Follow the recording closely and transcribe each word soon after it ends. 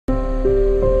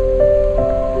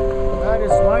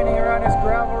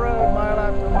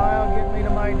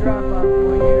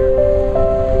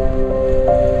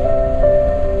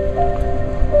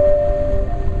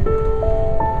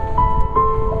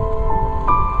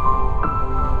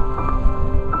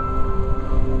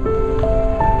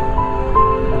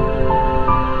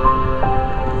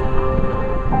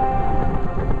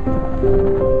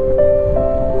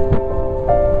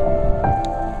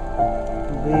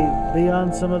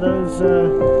some of those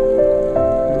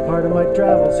in part of my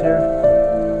travels here.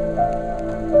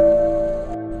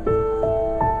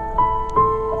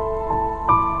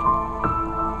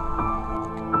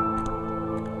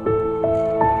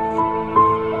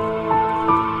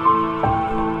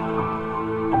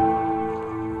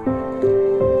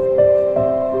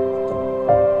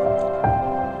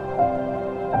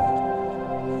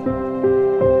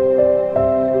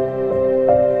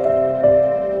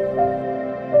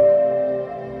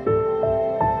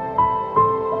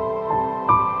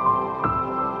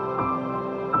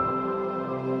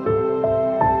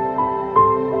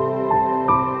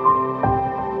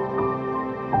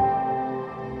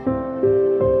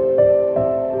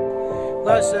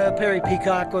 That's Perry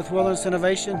Peacock with Wilderness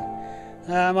Innovation.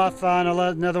 I'm off on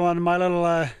another one of my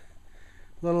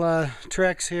little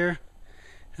treks here.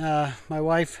 My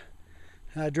wife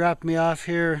dropped me off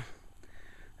here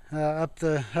up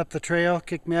the trail,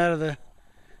 kicked me out of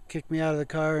the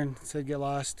car, and said get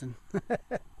lost, and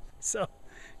so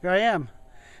here I am.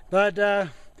 But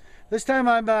this time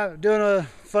I'm doing a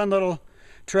fun little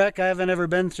trek. I haven't ever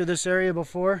been through this area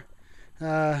before.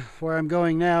 Where I'm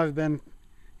going now, I've been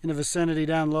in the vicinity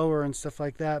down lower and stuff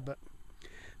like that, but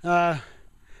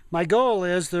my goal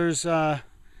is I'm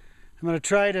going to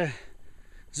try to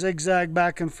zigzag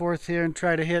back and forth here and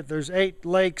try to hit. There's 8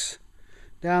 lakes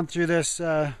down through this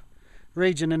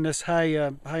region in this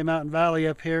high mountain valley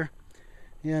up here,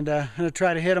 and I'm going to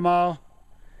try to hit them all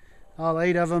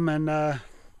 8 of them, and I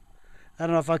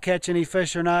don't know if I'll catch any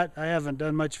fish or not. I haven't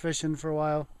done much fishing for a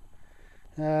while.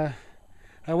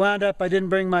 I wound up, I didn't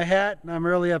bring my hat, and I'm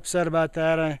really upset about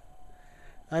that.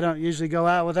 I don't usually go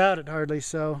out without it hardly,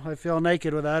 so I feel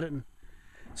naked without it. And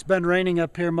it's been raining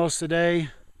up here most of the day.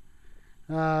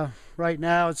 Right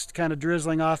now it's kind of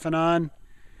drizzling off and on.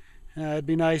 It'd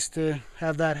be nice to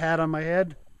have that hat on my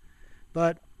head,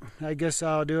 but I guess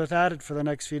I'll do without it for the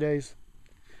next few days.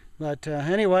 But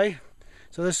anyway,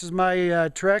 so this is my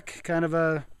trek, kind of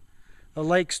a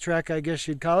lakes trek, I guess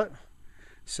you'd call it.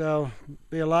 So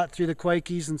be a lot through the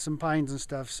Quakies and some pines and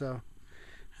stuff, so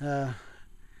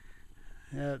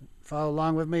follow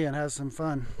along with me and have some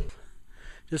fun.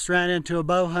 Just ran into a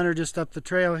bow hunter just up the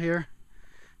trail here.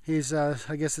 He's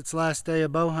I guess it's last day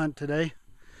of bow hunt today.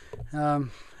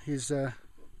 He's or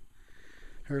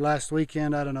last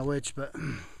weekend, I don't know which, but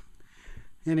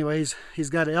anyway, he's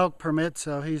got an elk permit,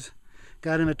 so he's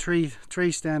got him a tree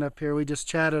stand up here. We just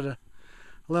chatted a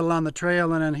little on the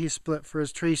trail, and then he split for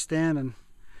his tree stand, and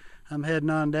I'm heading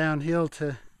on downhill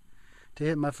to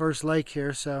hit my first lake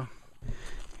here. So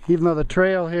even though the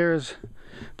trail here is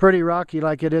pretty rocky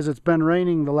like it is, it's been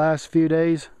raining the last few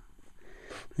days,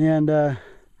 and the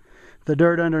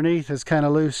dirt underneath is kind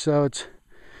of loose, so it's,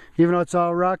 even though it's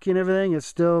all rocky and everything, it's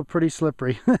still pretty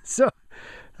slippery. So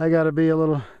I got to be a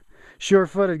little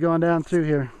sure-footed going down through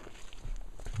here.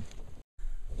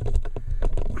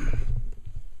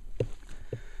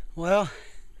 Well,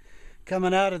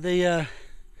 coming out of the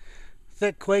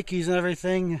thick Quakies and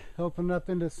everything, opening up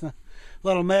into some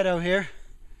little meadow here,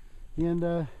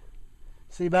 and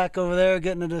see back over there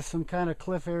getting into some kind of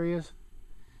cliff areas,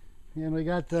 and we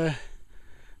got the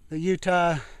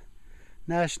Utah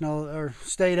national or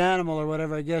state animal or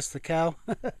whatever, I guess, the cow.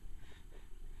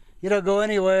 You don't go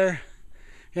anywhere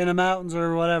in the mountains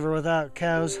or whatever without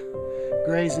cows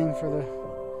grazing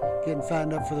getting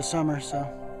fattened up for the summer. So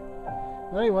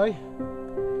anyway,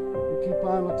 we keep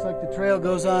on. Looks like the trail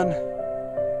goes on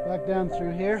back down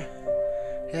through here,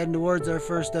 heading towards our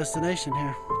first destination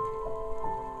here.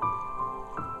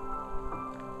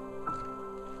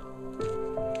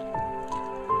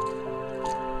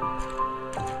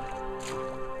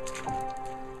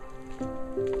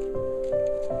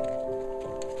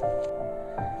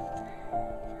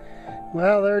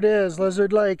 Well, there it is,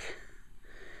 Lizard Lake,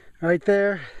 right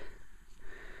there.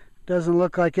 Doesn't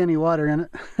look like any water in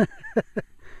it.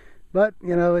 But,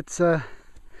 you know, it's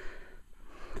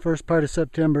first part of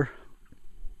September.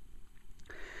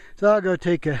 So I'll go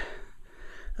take a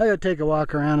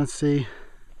walk around and see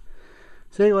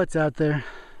what's out there.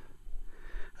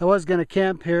 I was gonna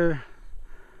camp here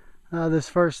this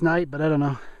first night, but I don't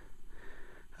know.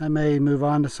 I may move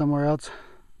on to somewhere else.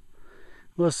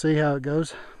 We'll see how it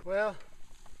goes. Well,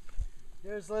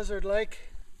 here's Lizard Lake.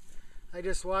 I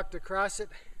just walked across it.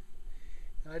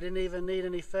 I didn't even need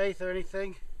any faith or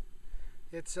anything.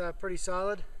 It's pretty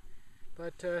solid,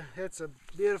 but it's a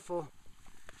beautiful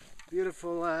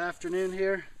afternoon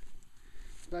here.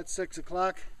 It's about 6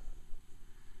 o'clock,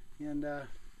 and I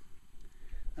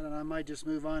don't know, I might just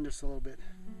move on just a little bit.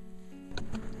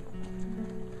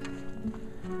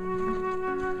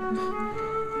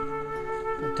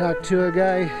 I talked to a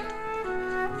guy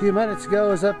few minutes ago, I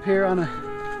was up here on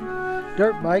a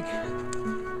dirt bike,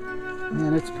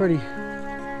 and it's pretty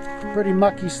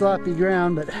mucky, sloppy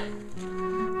ground, but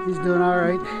he's doing all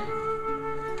right.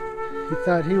 He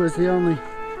thought he was the only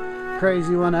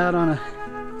crazy one out on a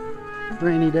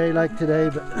rainy day like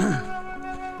today,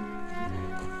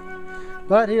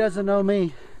 but he doesn't know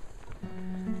me.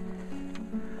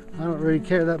 I don't really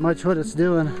care that much what it's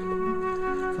doing.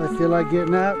 If I feel like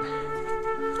getting out,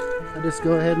 I just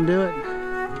go ahead and do it.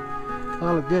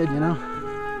 Call it good, you know.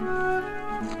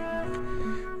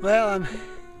 Well, I'm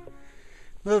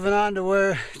moving on about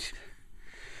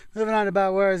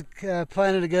where I was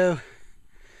planning to go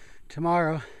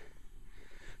tomorrow.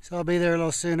 So I'll be there a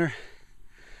little sooner.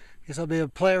 Guess I'll be able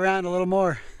to play around a little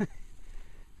more.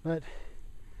 But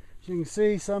as you can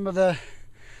see, some of the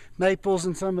maples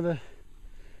and some of the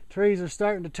trees are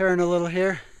starting to turn a little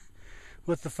here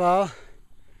with the fall.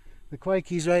 The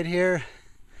quakies right here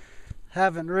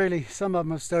haven't really, some of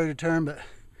them have started to turn, but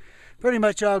pretty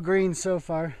much all green so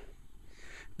far.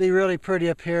 Be really pretty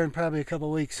up here in probably a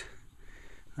couple weeks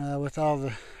with all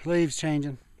the leaves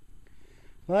changing.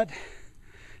 But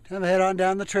time to head on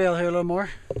down the trail here a little more.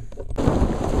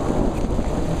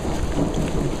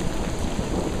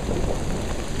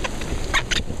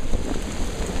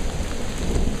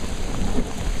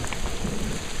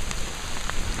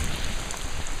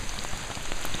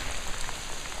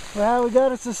 Well, we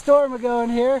got us a storm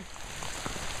going here.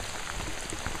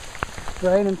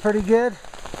 Raining pretty good.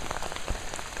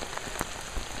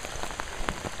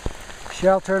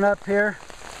 Sheltering up here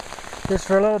just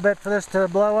for a little bit for this to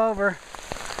blow over.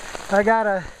 I got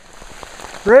a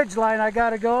ridge line I got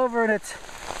to go over, and I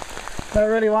don't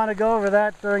really want to go over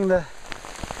that during the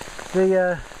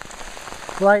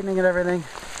lightning and everything.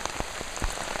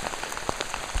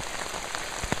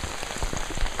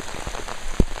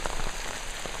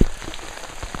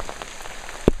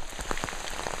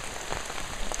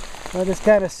 I'm just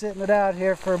kind of sitting it out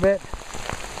here for a bit.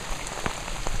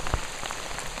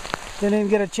 Didn't even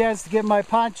get a chance to get my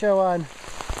poncho on.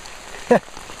 I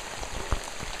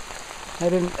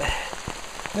didn't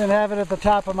have it at the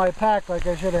top of my pack like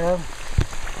I should have.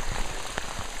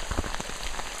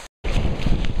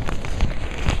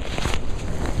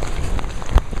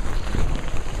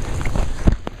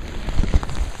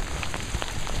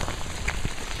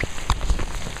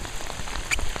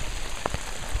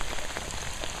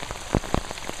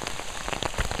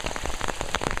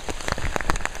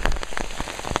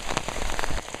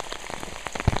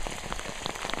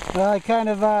 Well, I kind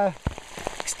of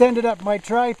extended up my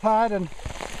tripod and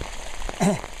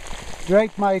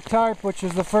draped my tarp, which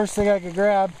was the first thing I could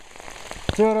grab.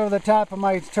 Threw it over the top of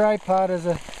my tripod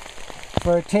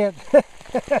for a tent.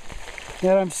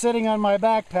 And I'm sitting on my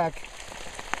backpack.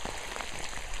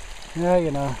 Yeah,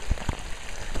 you know,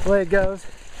 the way it goes.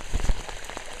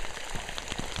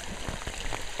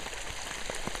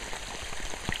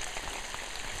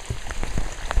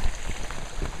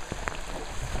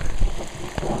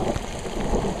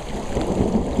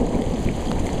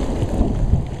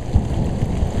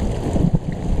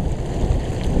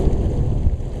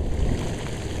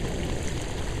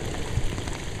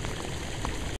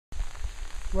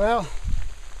 Well,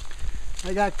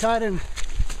 I got caught in,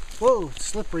 whoa, it's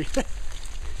slippery. I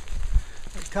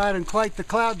got caught in quite the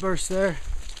cloudburst there.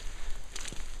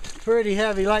 Pretty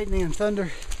heavy lightning and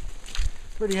thunder,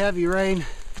 pretty heavy rain.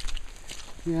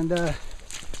 And I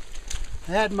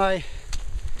had my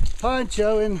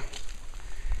poncho in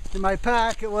my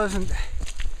pack. It wasn't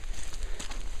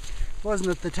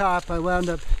at the top. I wound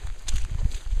up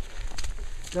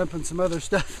dumping some other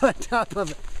stuff on top of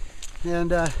it.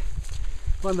 And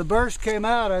when the burst came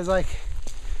out, I was like,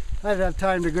 I didn't have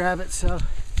time to grab it, so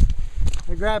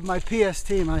I grabbed my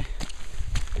PST, my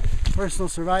personal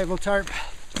survival tarp,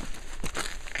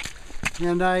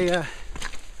 and I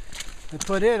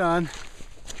put it on,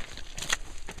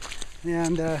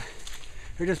 and I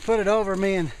just put it over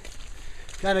me and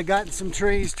kind of got in some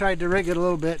trees, tried to rig it a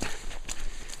little bit,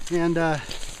 and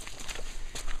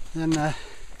then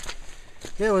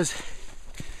it was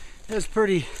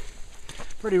pretty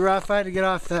rough. I had to get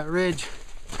off that ridge.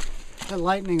 That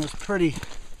lightning was pretty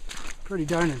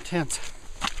darn intense.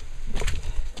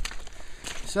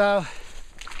 So,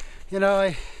 you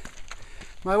know,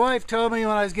 my wife told me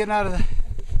when I was getting out of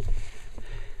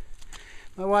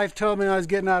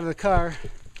the car,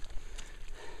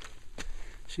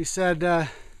 she said, why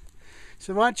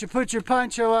don't you put your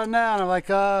poncho on now? And I'm like,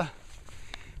 I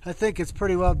think it's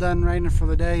pretty well done raining for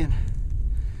the day, and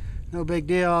no big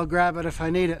deal, I'll grab it if I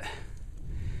need it.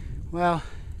 Well,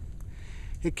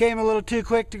 it came a little too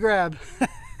quick to grab.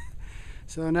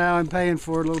 So now I'm paying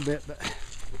for it a little bit, but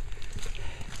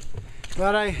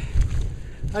But I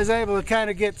was able to kind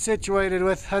of get situated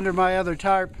with under my other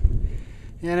tarp,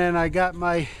 and then I got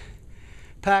my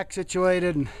pack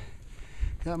situated and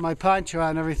got my poncho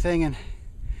on and everything, and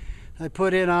I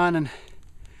put it on, and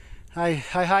I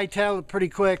hightailed it pretty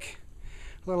quick,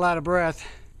 a little out of breath.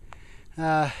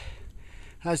 I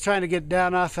was trying to get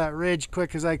down off that ridge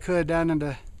quick as I could down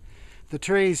into the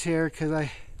trees here, because I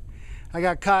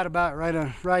got caught about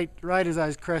right as I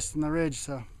was cresting the ridge.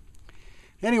 So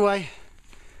anyway,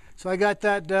 so I got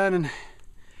that done, and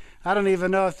I don't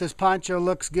even know if this poncho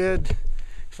looks good,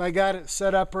 if I got it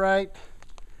set up right.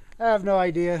 I have no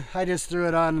idea. I just threw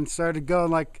it on and started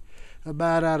going like a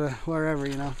bat out of wherever,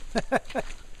 you know.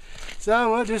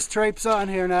 So we'll just traipse on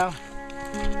here now.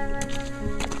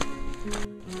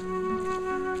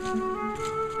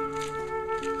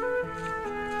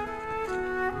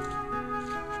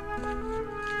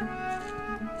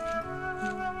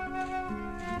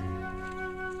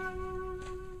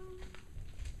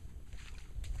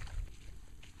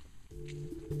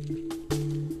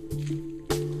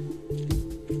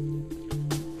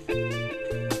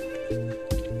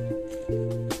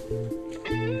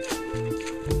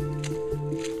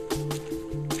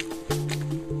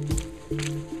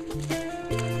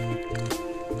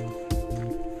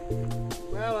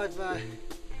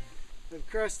 I've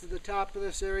crested the top of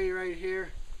this area right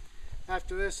here.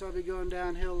 After this, I'll be going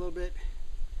downhill a little bit.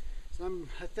 So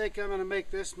I think I'm going to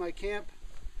make this my camp.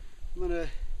 I'm going to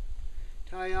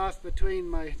tie off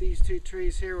between these two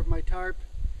trees here with my tarp,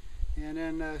 and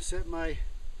then set my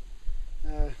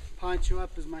poncho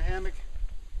up as my hammock,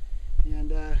 and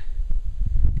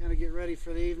kind of get ready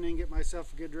for the evening, get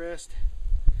myself a good rest,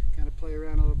 kind of play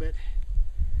around a little bit.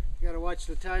 I got to watch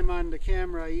the time on the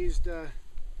camera. I used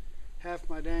half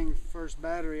my dang first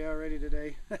battery already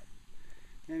today.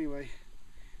 Anyway,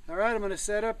 all right, I'm going to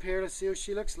set up here. Let's see what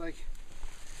she looks like.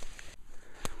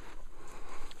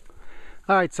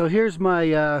 All right, so here's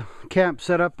my camp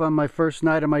set up on my first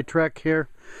night of my trek here.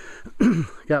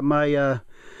 Got my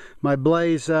my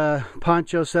Blaze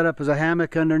poncho set up as a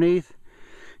hammock underneath,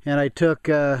 and I took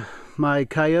my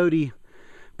Coyote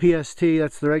PST,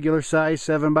 that's the regular size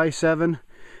 7x7,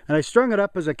 and I strung it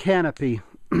up as a canopy.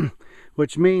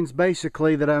 Which means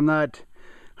basically that I'm not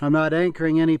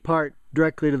anchoring any part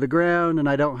directly to the ground, and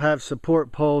I don't have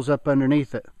support poles up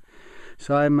underneath it.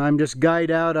 So I'm just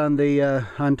guyed out on the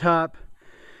on top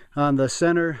on the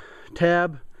center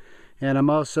tab, and I'm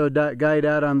also guyed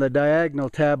out on the diagonal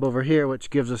tab over here, which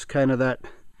gives us kind of that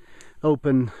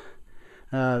open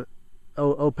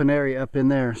open area up in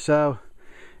there. So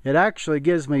it actually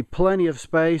gives me plenty of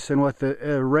space, and with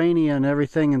the rainy and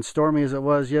everything and stormy as it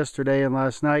was yesterday and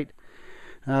last night,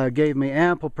 gave me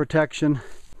ample protection.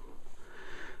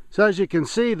 So as you can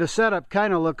see, the setup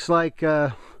kind of looks like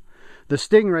the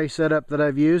Stingray setup that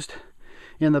I've used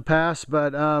in the past,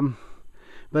 but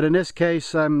in this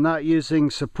case I'm not using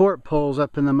support poles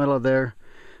up in the middle of there.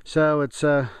 So it's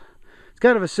kind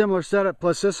of a similar setup,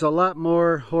 plus this is a lot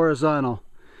more horizontal,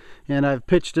 and I've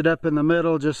pitched it up in the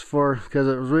middle just because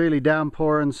it was really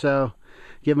downpouring, so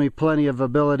give me plenty of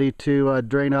ability to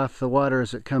drain off the water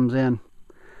as it comes in.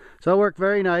 So it worked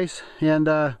very nice, and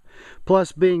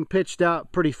plus being pitched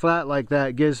out pretty flat like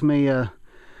that gives me a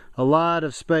lot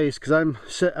of space, because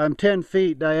I'm 10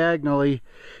 feet diagonally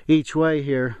each way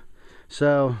here.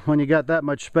 So when you got that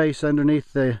much space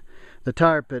underneath the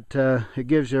tarp, it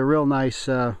gives you a real nice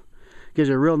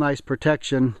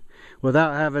protection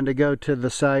without having to go to the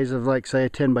size of, like, say, a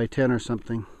 10x10 or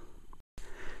something.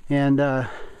 And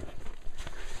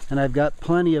I've got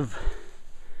plenty of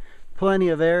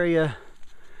area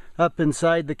up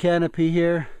inside the canopy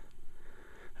here.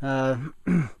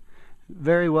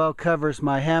 Very well covers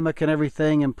my hammock and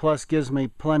everything, and plus gives me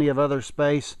plenty of other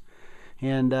space,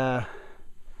 and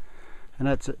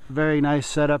that's a very nice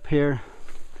setup here.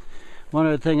 One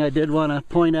other thing I did want to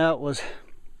point out was,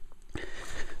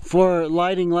 for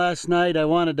lighting last night, I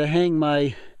wanted to hang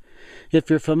my, if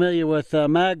you're familiar with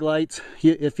mag lights,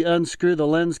 if you unscrew the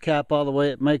lens cap all the way,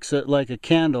 it makes it like a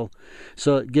candle,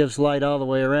 so it gives light all the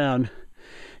way around.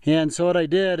 And so what I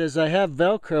did is, I have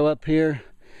Velcro up here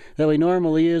that we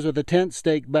normally use with a tent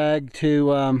stake bag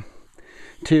to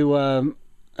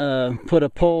put a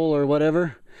pole or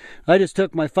whatever. I just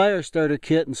took my fire starter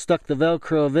kit and stuck the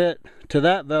Velcro of it to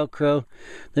that Velcro,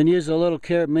 then used a little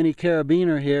mini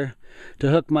carabiner here to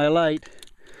hook my light,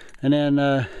 and then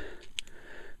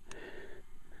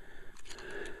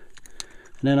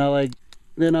all I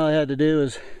had to do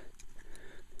is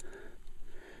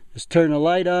just turn the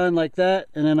light on like that,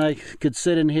 and then I could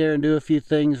sit in here and do a few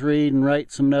things, read and write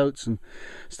some notes and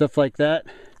stuff like that.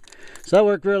 So that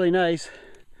worked really nice.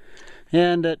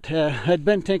 and I'd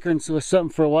been tinkering with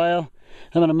something for a while.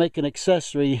 I'm going to make an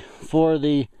accessory for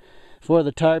the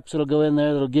tarps that'll go in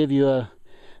there, that'll give you a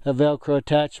Velcro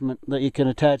attachment that you can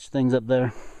attach things up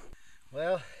there.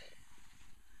 Well,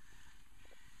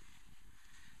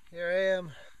 here I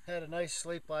am. Had a nice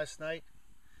sleep last night,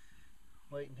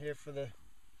 waiting here for the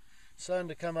sun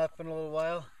to come up in a little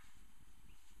while.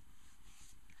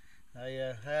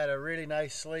 I had a really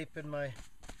nice sleep in my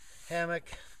hammock.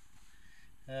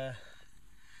 So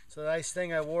the nice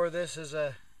thing, I wore this as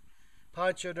a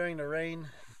poncho during the rain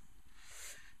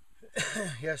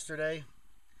yesterday.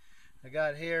 I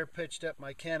got here, pitched up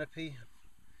my canopy,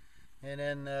 and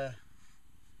then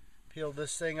peeled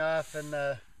this thing off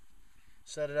and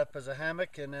set it up as a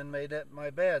hammock, and then made it my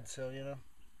bed. So, you know,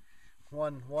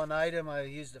 one item, I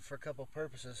used it for a couple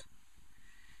purposes.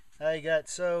 I got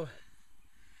so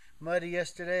muddy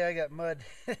yesterday. I got mud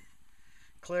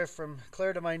clear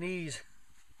to my knees.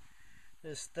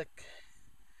 This thick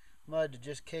mud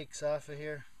just cakes off of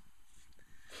here.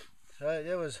 So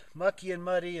it was mucky and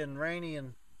muddy and rainy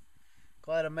and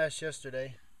quite a mess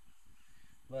yesterday.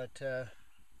 But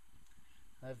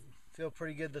I feel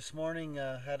pretty good this morning.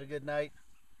 Had a good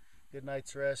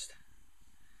night's rest,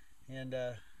 and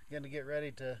going to get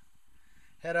ready to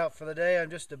head out for the day. I'm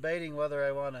just debating whether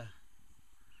I want to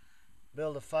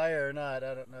build a fire or not.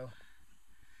 I don't know.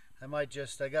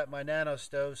 I got my nano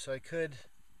stove, so I could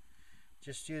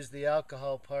just use the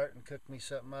alcohol part and cook me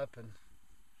something up and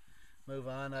move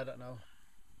on. I don't know.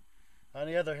 On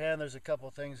the other hand, there's a couple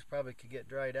things probably could get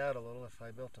dried out a little if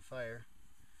I built a fire,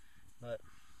 but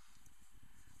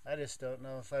I just don't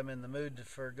know if I'm in the mood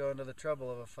for going to the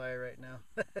trouble of a fire right now.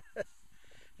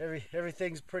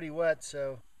 Everything's pretty wet,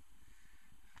 so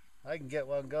I can get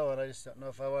one going. I just don't know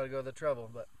if I want to go to the trouble,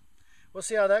 but we'll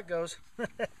see how that goes.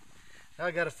 I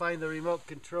got to find the remote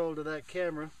control to that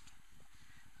camera.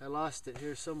 I lost it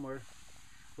here somewhere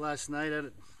last night,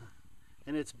 and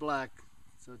it's black,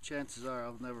 so chances are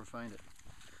I'll never find it.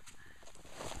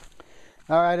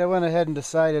 Alright, I went ahead and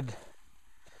decided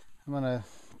I'm going to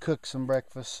cook some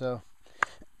breakfast. So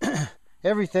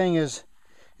everything is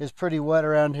pretty wet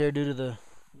around here due to the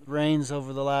rains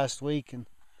over the last week and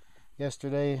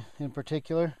yesterday in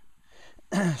particular.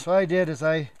 So what I did is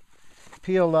I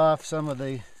peeled off some of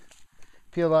the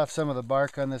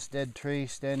bark on this dead tree,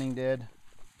 standing dead.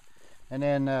 And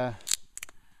then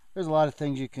there's a lot of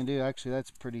things you can do. Actually,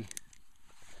 those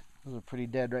are pretty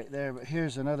dead right there. But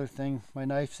here's another thing. My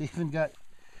knife's even got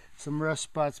some rust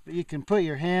spots. But you can put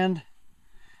your hand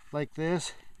like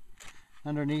this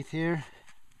underneath here.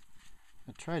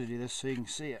 I'll try to do this so you can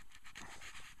see it.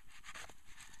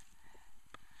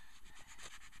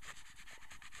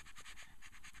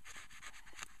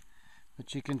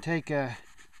 But you can take a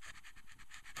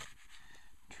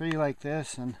tree like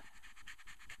this and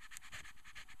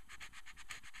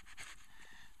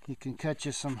you can cut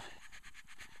you some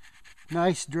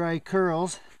nice dry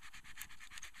curls.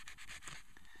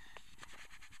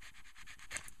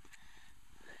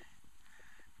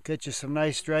 Get you some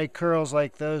nice dry curls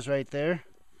like those right there.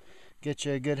 Get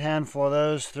you a good handful of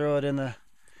those, throw it in the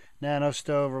nano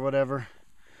stove or whatever.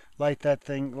 Light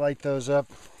those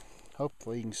up.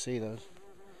 Hopefully you can see those.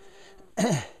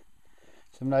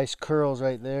 Some nice curls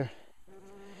right there.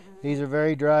 These are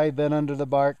very dry, been under the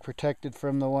bark, protected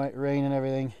from the rain and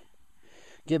everything.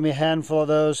 Get me a handful of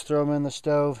those, throw them in the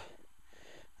stove,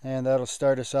 and that'll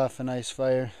start us off a nice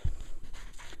fire.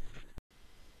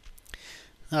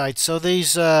 Alright, so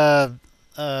these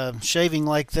shaving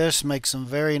like this makes some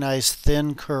very nice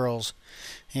thin curls,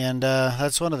 and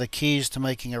that's one of the keys to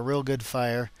making a real good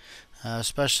fire,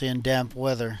 especially in damp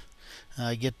weather.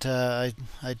 I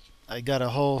got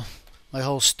my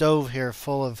whole stove here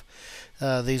full of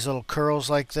these little curls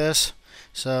like this,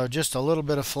 so just a little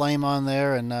bit of flame on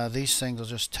there and these things will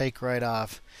just take right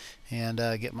off and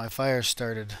get my fire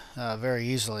started very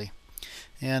easily.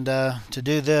 And to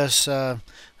do this, I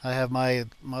have my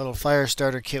little fire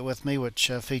starter kit with me, which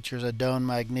features a Doan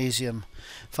magnesium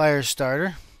fire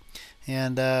starter,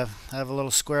 and I have a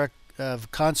little square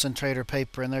of concentrator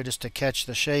paper in there just to catch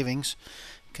the shavings,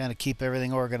 kind of keep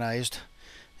everything organized.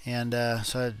 And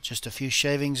so just a few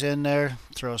shavings in there,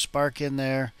 throw a spark in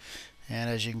there, and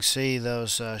as you can see,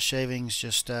 those shavings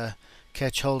just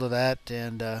catch hold of that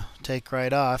and take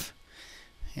right off.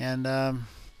 And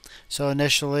so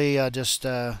initially I just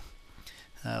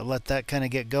let that kind of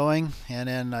get going, and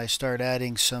then I start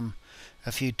adding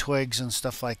a few twigs and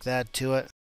stuff like that to it.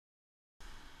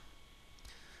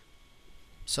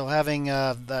 So having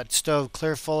that stove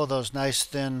clear full of those nice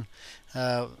thin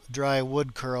dry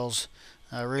wood curls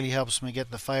really helps me get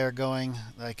the fire going.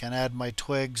 I can add my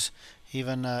twigs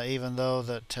even though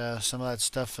that some of that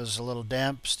stuff is a little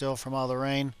damp still from all the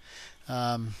rain.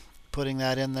 Putting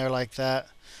that in there like that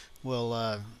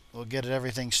will get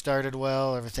everything started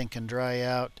well. Everything can dry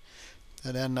out,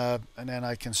 and then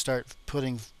I can start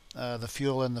putting the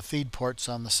fuel in the feed ports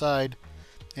on the side,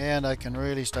 and I can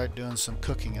really start doing some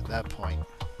cooking at that point.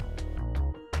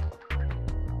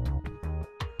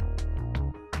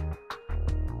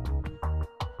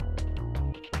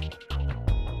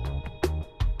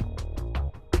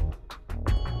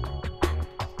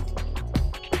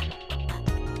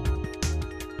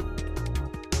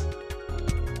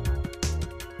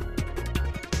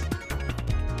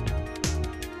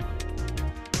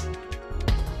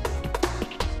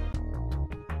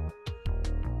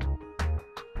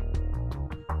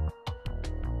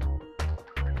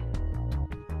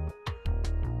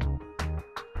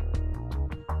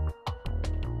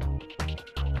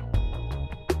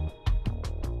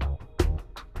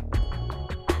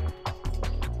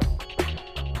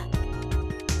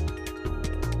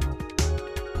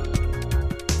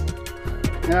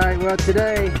 Alright, well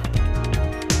today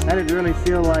I didn't really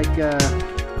feel like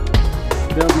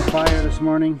building a fire this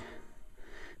morning.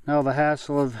 All the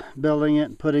hassle of building it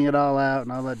and putting it all out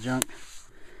and all that junk.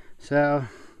 So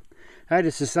I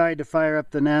just decided to fire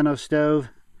up the nano stove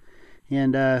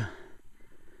and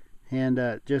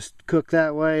just cook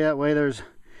that way. That way there's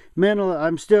minimal.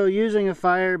 I'm still using a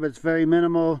fire, but it's very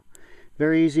minimal,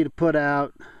 very easy to put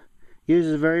out,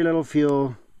 uses very little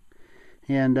fuel.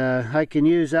 And I can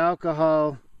use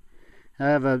alcohol. I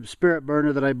have a spirit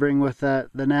burner that I bring with the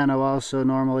nano also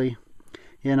normally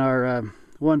in our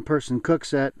one-person cook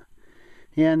set.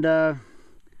 And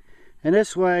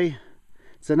this way,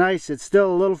 it's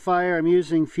still a little fire. I'm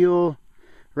using fuel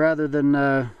rather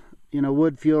than,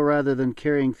 wood fuel rather than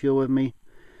carrying fuel with me.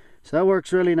 So that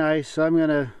works really nice. So I'm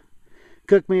gonna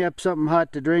cook me up something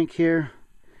hot to drink here.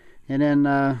 And then,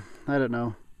 I don't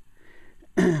know.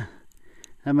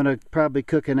 I'm gonna probably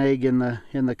cook an egg in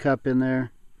the cup in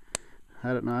there.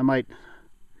 I don't know.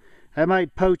 I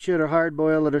might poach it or hard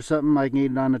boil it or something. I can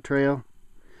eat it on the trail,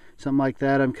 something like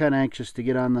that. I'm kind of anxious to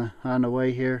get on the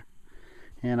way here,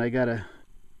 and I gotta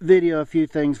video a few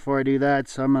things before I do that.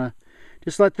 So I'm gonna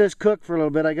just let this cook for a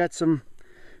little bit. I got some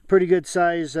pretty good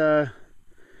size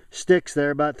sticks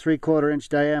there, about 3/4 inch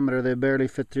diameter. They barely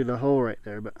fit through the hole right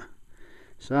there, but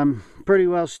so I'm pretty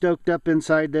well stoked up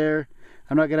inside there.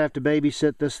 I'm not gonna have to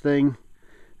babysit this thing.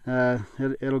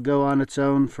 It'll go on its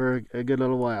own for a good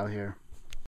little while here.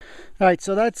 Alright,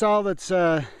 so that's all that's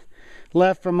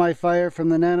left from my fire from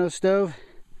the nano stove,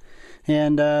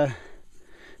 and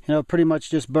pretty much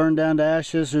just burned down to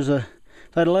ashes. If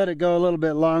I'd let it go a little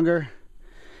bit longer,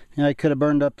 I could have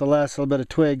burned up the last little bit of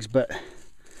twigs, but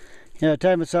by the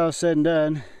time it's all said and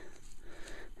done,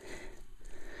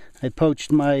 I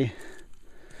poached my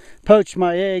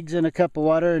eggs in a cup of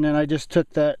water, and then I just took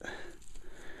that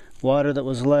water that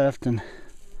was left and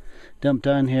dumped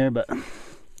on here. But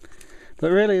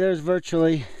really, there's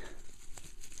virtually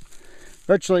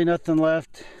nothing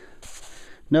left.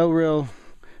 No real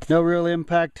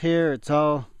impact here. It's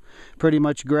all pretty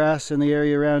much grass in the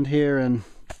area around here, and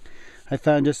I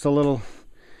found just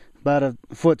about a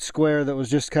foot square that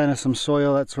was just kind of some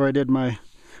soil. That's where I did my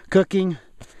cooking.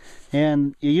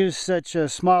 And you use such a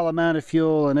small amount of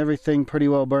fuel and everything pretty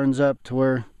well burns up to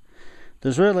where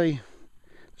there's really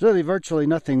virtually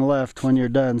nothing left when you're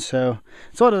done. So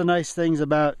it's one of the nice things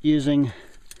about using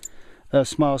a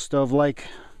small stove like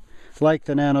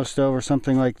the nano stove or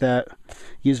something like that.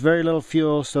 Use very little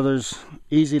fuel, so there's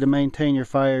easy to maintain your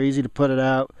fire, easy to put it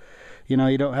out. You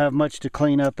don't have much to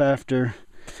clean up after,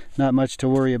 not much to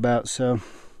worry about. So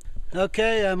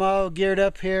okay, I'm all geared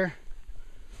up here.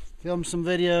 Filmed some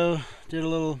video, did a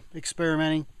little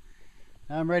experimenting.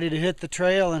 I'm ready to hit the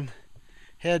trail and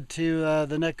head to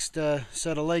the next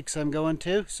set of lakes I'm going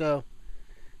to. So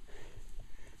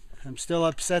I'm still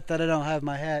upset that I don't have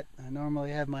my hat. I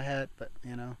normally have my hat, but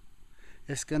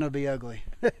it's gonna be ugly.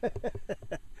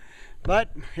 But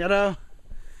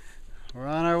we're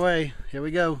on our way. Here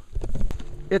we go.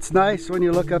 It's nice when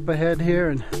you look up ahead here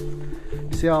and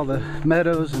see all the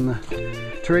meadows and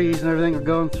the trees and everything are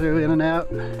going through in and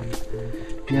out,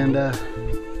 and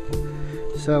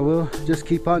so we'll just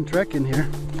keep on trekking here.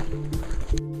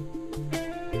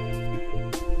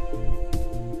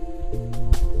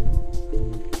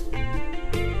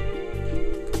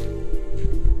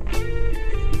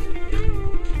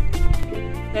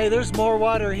 Hey, there's more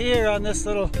water here on this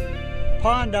little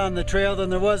pond on the trail than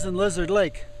there was in Lizard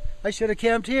Lake. I should have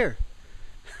camped here.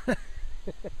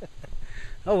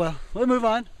 Oh well, we'll move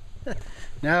on.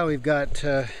 Now we've got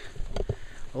a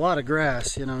lot of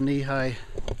grass, knee-high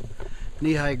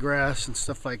knee-high grass and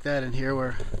stuff like that in here,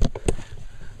 where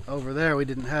over there we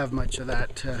didn't have much of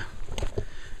that.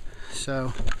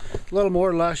 So a little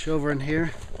more lush over in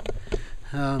here.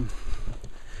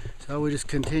 So we just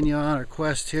continue on our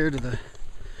quest here to the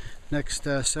next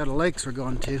set of lakes we're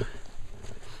going to.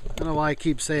 I don't know why I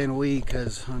keep saying we,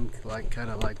 because I'm kind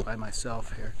of like by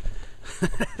myself here.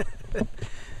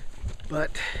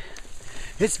 But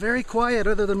it's very quiet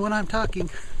other than when I'm talking.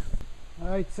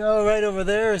 Alright, so right over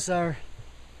there is our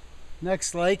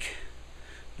next lake,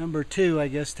 number 2, I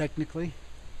guess technically.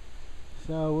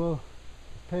 So we'll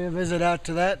pay a visit out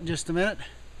to that in just a minute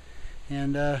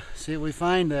and see what we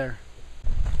find there.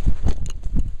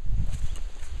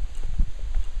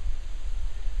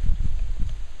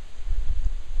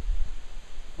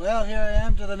 Well, here I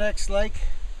am to the next lake.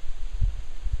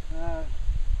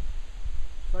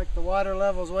 It's like the water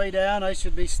level's way down. I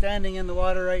should be standing in the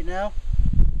water right now.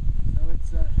 So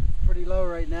it's pretty low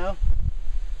right now.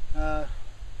 I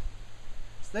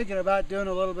was thinking about doing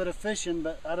a little bit of fishing,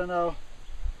 but I don't know.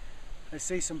 I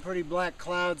see some pretty black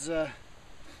clouds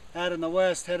out in the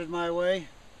west headed my way.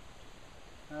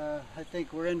 I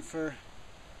think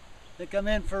I'm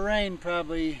in for rain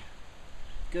probably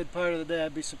a good part of the day.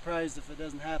 I'd be surprised if it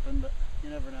doesn't happen, but you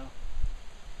never know.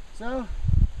 So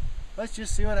let's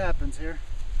just see what happens here.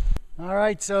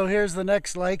 Alright, so here's the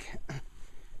next lake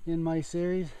in my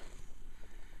series.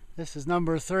 This is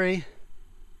number 3.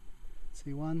 Let's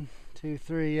see, 1, 2,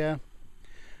 3, yeah.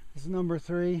 This is number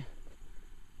 3.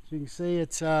 As you can see,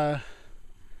 it's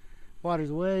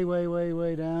water's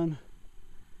way down,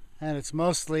 and it's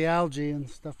mostly algae and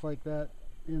stuff like that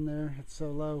in there. It's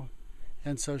so low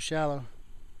and so shallow.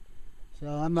 So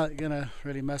I'm not gonna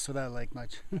really mess with that lake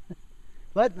much.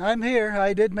 But I'm here.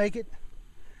 I did make it.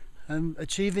 I'm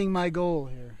achieving my goal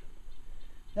here.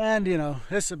 And you know,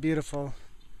 it's a beautiful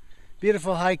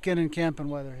hiking and camping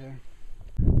weather here.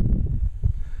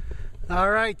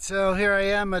 Alright, so here I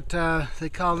am at, they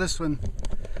call this one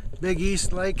Big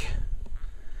East Lake.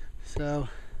 So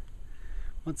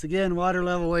once again, water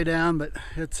level way down, but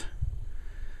it's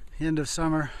end of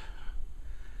summer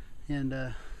and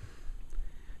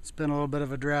it's been a little bit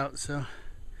of a drought, so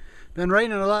been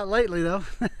raining a lot lately though.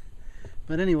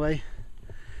 But anyway,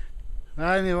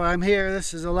 I'm here.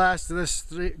 This is the last of this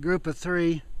group of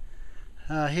 3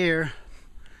 here,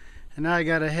 and now I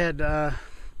gotta head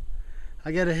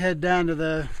down to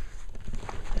the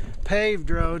paved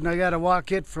road, and I gotta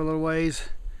walk it for a little ways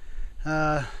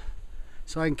so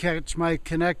I can catch my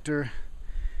connector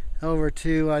over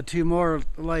to 2 more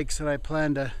lakes that I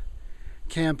plan to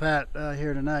camp at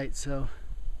here tonight. So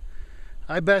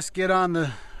I best get on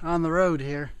the road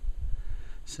here.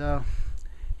 So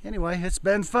anyway, it's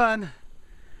been fun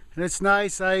and it's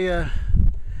nice. Man,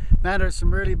 there's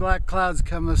some really black clouds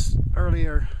coming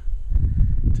earlier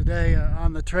today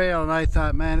on the trail, and I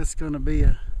thought, man, it's going to be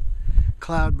a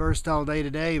cloud burst all day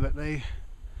today, but they're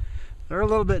a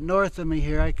little bit north of me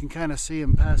here. I can kind of see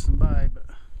them passing by, but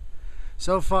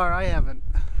so far I haven't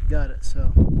got it.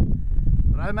 So,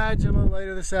 but I imagine a little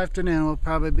later this afternoon will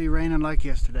probably be raining like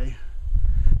yesterday,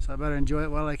 so I better enjoy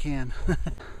it while I can.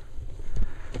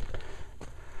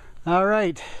 All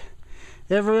right,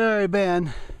 everywhere I've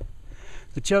been,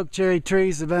 the chokecherry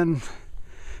trees have been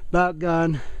about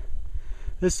gone.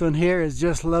 This one here is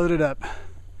just loaded up.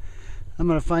 I'm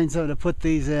gonna find something to put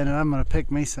these in, and I'm gonna pick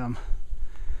me some.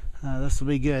 This will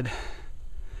be good.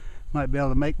 Might be able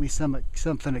to make me something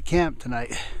to camp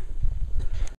tonight.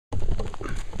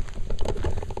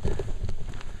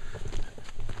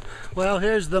 Well,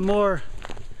 here's the more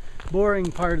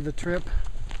boring part of the trip.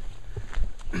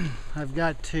 I've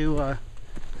got to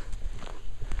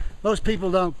most people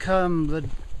don't come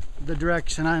the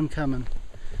direction I'm coming.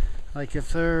 Like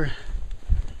if they're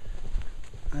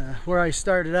where I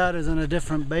started out is in a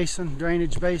different basin,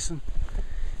 drainage basin,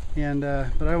 and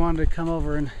but I wanted to come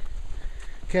over and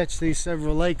catch these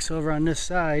several lakes over on this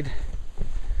side,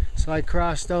 so I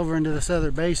crossed over into this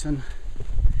other basin,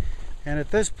 and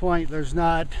at this point there's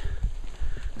not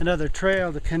another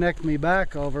trail to connect me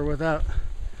back over without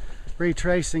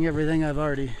retracing everything I've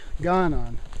already gone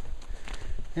on,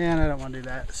 and I don't want to do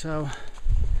that. So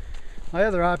my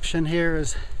other option here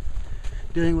is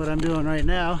doing what I'm doing right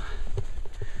now,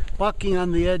 walking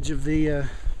on the edge of the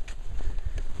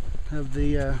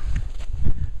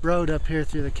road up here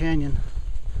through the canyon,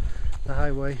 the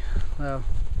highway, well,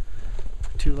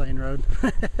 2-lane road.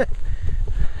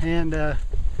 And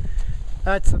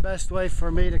that's the best way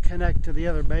for me to connect to the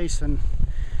other basin.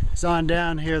 It's on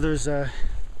down here. There's a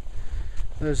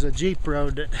jeep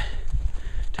road that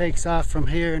takes off from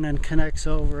here and then connects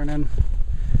over, and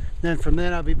then from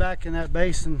then I'll be back in that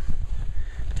basin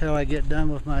till I get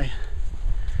done with my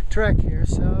trek here,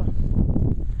 so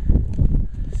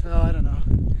I don't know.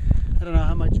 I don't know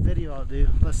how much video I'll do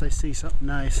unless I see something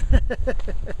nice.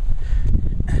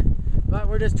 But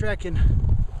we're just trekking.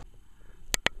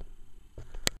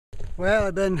 Well,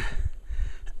 I've been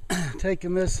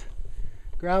taking this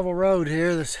gravel road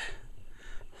here, this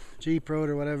Jeep road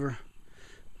or whatever,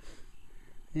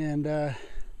 and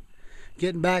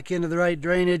getting back into the right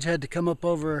drainage. Had to come up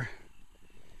over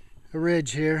a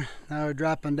ridge here. Now we're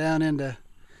dropping down into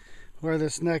where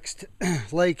this next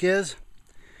lake is.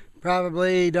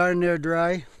 Probably darn near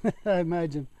dry, I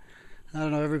imagine. I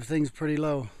don't know, everything's pretty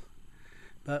low.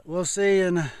 But we'll see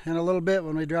in a little bit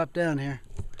when we drop down here.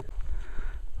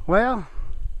 Well,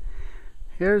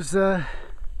 here's the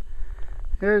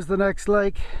next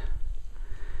lake.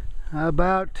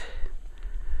 About,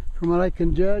 from what I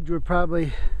can judge, we're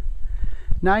probably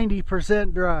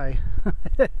 90% dry.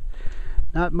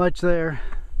 Not much there,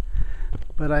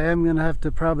 but I am gonna have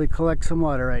to probably collect some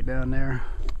water right down there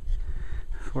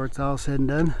before it's all said and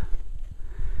done.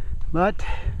 But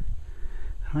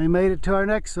we made it to our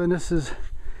next one. This is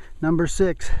number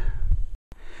 6.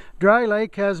 Dry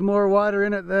Lake has more water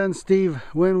in it than Steve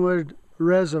Winwood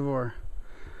Reservoir,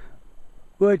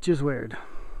 which is weird.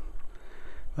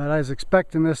 But I was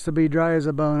expecting this to be dry as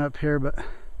a bone up here, but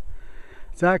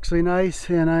it's actually nice,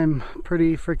 and I'm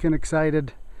pretty freaking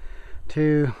excited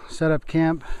to set up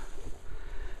camp.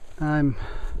 I'm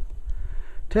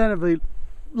tentatively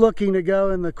looking to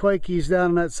go in the Quakies down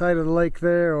on that side of the lake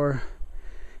there, or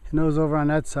in those over on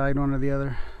that side, one or the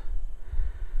other.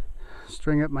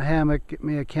 String up my hammock, get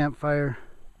me a campfire.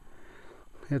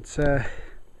 It's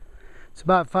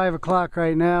about 5 o'clock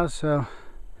right now, so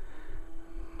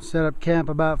set up camp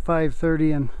about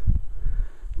 5:30 and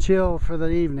chill for the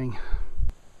evening.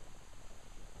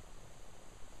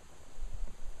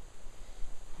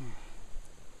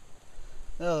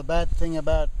 Well, the bad thing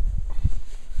about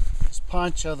this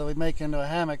poncho that we make into a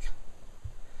hammock,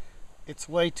 it's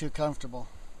way too comfortable.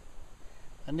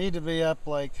 I need to be up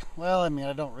like, well, I mean,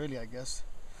 I don't really, I guess.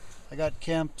 I got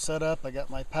camp set up, I got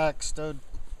my pack stowed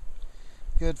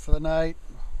good for the night.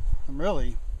 I'm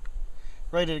really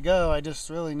ready to go. I just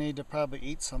really need to probably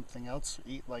eat something else,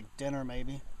 eat like dinner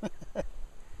maybe.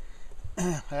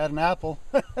 I had an apple.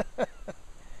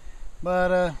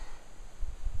 But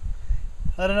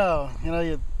I don't know, you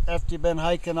know, after you've been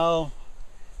hiking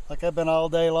like I've been all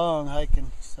day long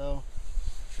hiking, so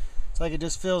it's like it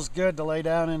just feels good to lay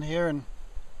down in here and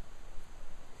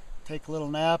take a little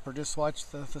nap, or just watch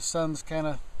the sun's kind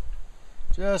of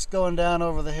just going down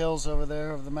over the hills over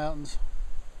there, over the mountains.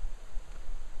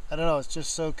 I don't know, it's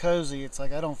just so cozy. It's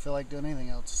like I don't feel like doing anything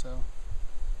else, so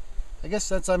I guess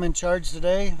since I'm in charge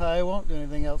today, I won't do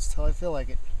anything else till I feel like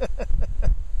it.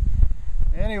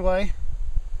 Anyway,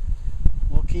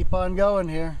 we'll keep on going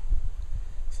here,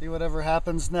 see whatever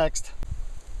happens next.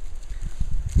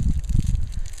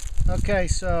 Okay,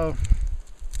 so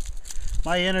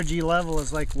my energy level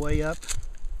is like way up.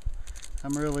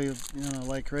 I'm really, you know,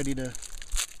 like ready to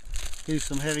do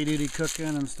some heavy duty cooking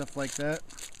and stuff like that.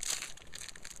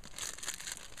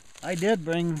 I did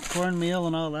bring cornmeal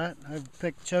and all that. I've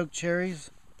picked choke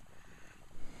cherries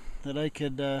that I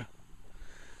could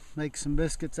make some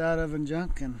biscuits out of and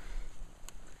junk, and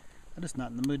I'm just not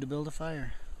in the mood to build a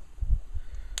fire.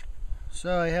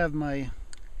 So I have my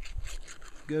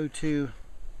go-to,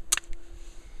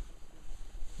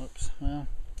 whoops, well,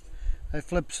 I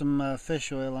flipped some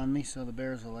fish oil on me, so the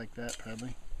bears will like that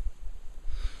probably.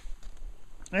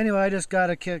 Anyway, I just got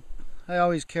a kick. I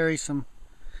always carry some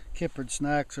Kippered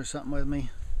snacks or something with me.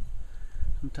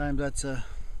 Sometimes that's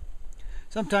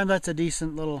a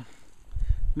decent little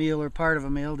meal or part of a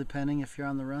meal, depending if you're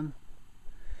on the run.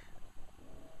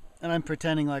 And I'm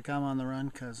pretending like I'm on the run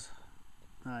because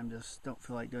I just don't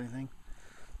feel like doing anything.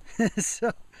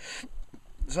 so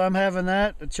I'm having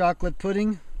that, a chocolate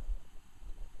pudding.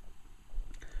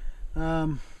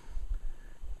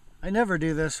 I never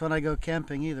do this when I go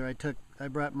camping either. I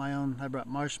brought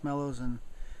marshmallows and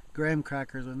graham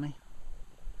crackers with me.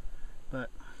 But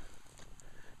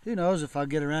who knows if I'll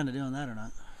get around to doing that or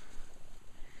not.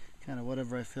 Kind of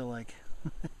whatever I feel like.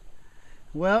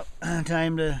 Well,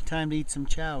 time to eat some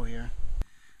chow here.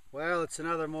 Well, it's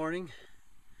another morning.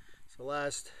 It's the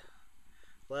last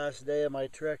day of my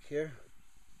trek here,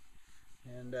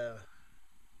 and the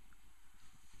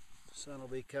sun will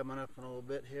be coming up in a little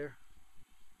bit here.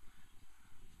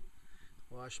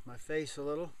 Wash my face a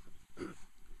little.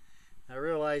 I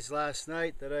realized last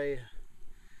night that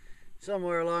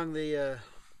somewhere along the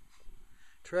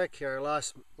trek here, I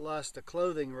lost a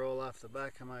clothing roll off the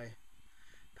back of my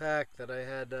pack that I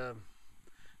had.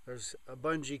 There's a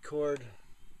bungee cord.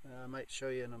 I might show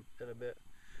you in a bit.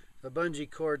 a bungee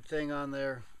cord thing on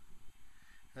there.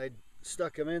 I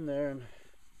stuck them in there and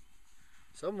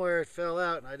somewhere it fell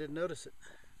out and I didn't notice it.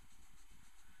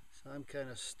 So I'm kind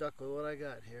of stuck with what I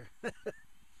got here.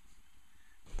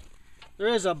 There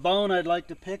is a bone I'd like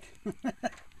to pick.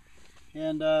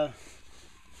 And I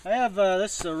have,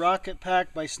 this is a Rocket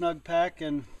Pack by Snug Pack,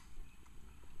 and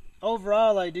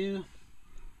overall I do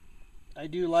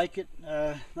like it.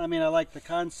 I mean, I like the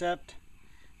concept.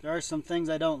 There are some things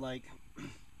I don't like.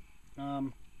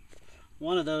 One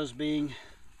of those being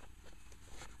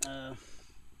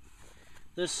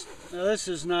this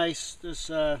is nice, this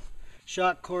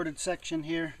shock corded section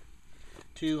here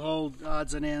to hold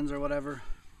odds and ends or whatever.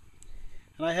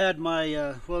 And I had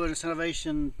my Wilderness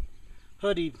Innovation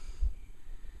hoodie,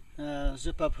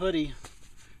 zip up hoodie,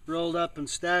 rolled up and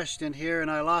stashed in here,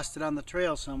 and I lost it on the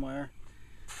trail somewhere.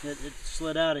 It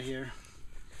slid out of here.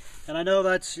 And I know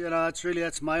that's, you know,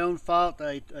 that's my own fault.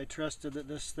 I trusted that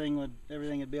this thing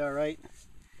everything would be all right.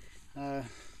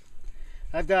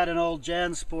 I've got an old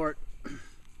JanSport,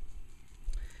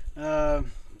 kind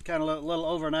of a little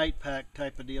overnight pack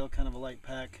type of deal, kind of a light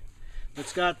pack,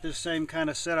 that's got this same kind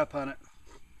of setup on it.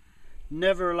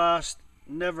 Never lost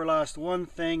one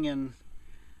thing in,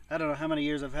 I don't know how many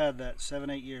years I've had that,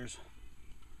 7-8 years.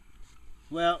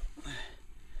 Well,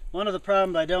 one of the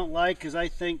problems I don't like is I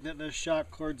think that this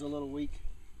shock cord's a little weak.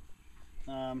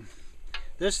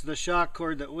 This is the shock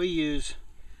cord that we use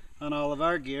on all of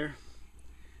our gear.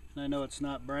 And I know it's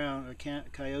not brown or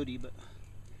coyote, but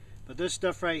this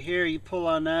stuff right here, you pull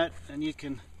on that and you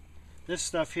can, this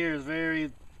stuff here is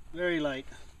very, very light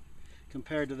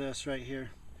compared to this right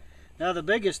here. Now the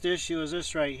biggest issue is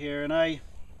this right here, and I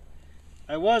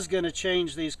was going to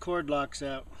change these cord locks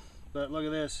out, but look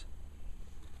at this.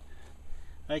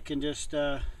 I can just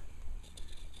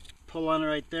pull on it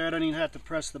right there. I don't even have to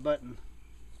press the button.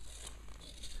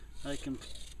 I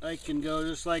can go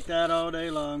just like that all day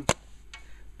long.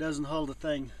 Doesn't hold a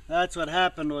thing. That's what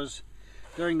happened was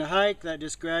during the hike, that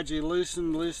just gradually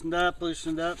loosened up. This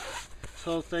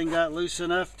whole thing got loose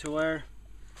enough to where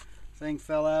the thing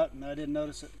fell out and I didn't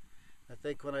notice it. I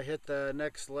think when I hit the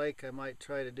next lake, I might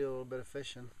try to do a little bit of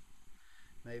fishing,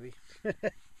 maybe.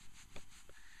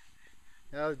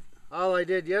 Now, all I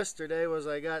did yesterday was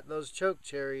I got those choke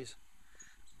cherries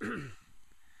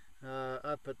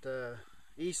up at the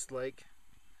East Lake,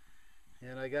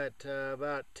 and I got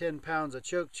about 10 pounds of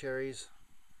choke cherries,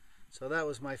 so that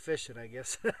was my fishing, I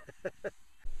guess.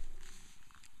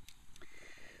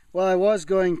 Well, I was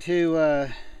going to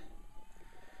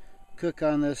cook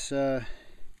on this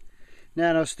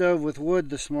nano stove with wood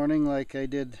this morning like I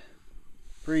did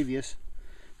previous,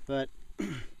 but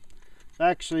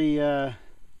actually I've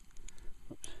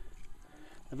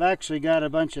actually got a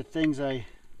bunch of things I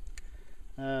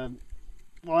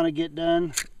want to get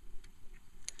done,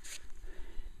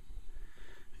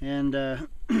 and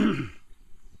and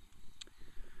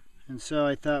so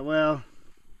I thought, well,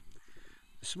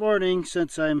 this morning,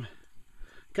 since I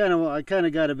kind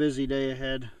of got a busy day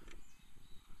ahead,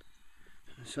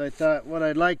 so I thought what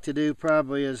I'd like to do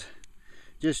probably is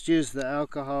just use the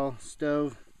alcohol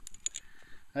stove.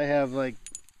 I have like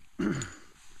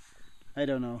I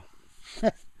don't know,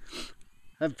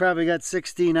 I've probably got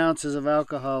 16 ounces of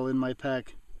alcohol in my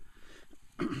pack.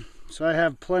 So I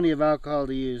have plenty of alcohol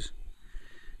to use.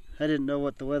 I didn't know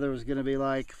what the weather was going to be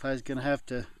like, if I was going to have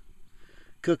to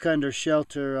cook under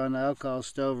shelter on the alcohol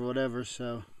stove or whatever,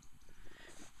 so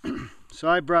so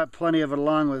I brought plenty of it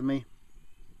along with me.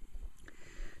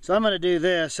 So I'm going to do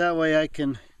this, that way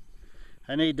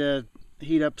I need to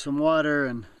heat up some water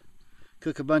and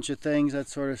cook a bunch of things, that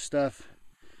sort of stuff.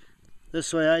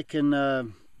 This way I can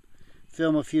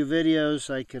film a few videos,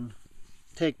 I can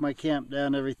take my camp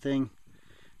down, everything,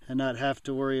 and not have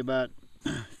to worry about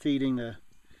feeding the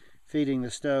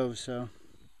stove. So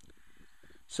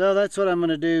that's what I'm going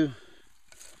to do.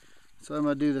 That's what I'm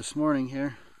going to do this morning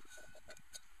here.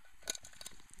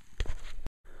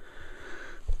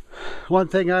 One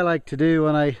thing I like to do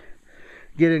when I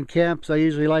get in camps, I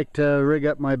usually like to rig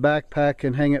up my backpack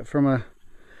and hang it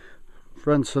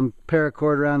run some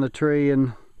paracord around the tree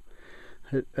and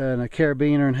a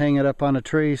carabiner and hang it up on a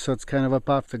tree so it's kind of up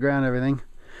off the ground, everything.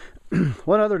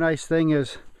 One other nice thing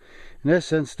is, in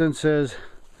this instance, is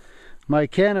my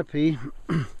canopy.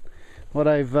 What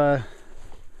I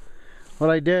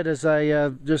did is I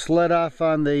just let off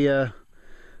on the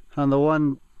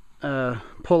one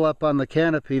pull up on the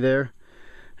canopy there,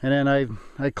 and then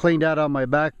I cleaned out on my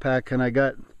backpack and I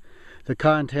got the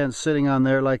contents sitting on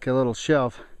there like a little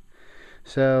shelf.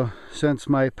 So since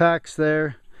my pack's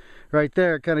there, right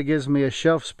there, it kind of gives me a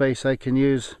shelf space I can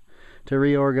use to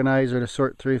reorganize or to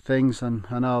sort through things and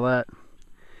all that.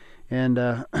 And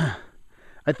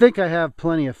I think I have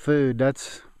plenty of food.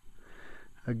 That's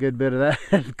a good bit of that.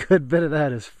 A good bit of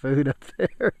that is food up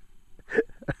there.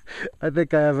 I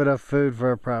think I have enough food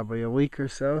for probably a week or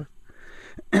so.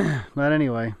 But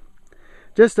anyway,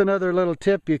 just another little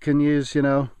tip you can use, you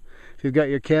know, if you've got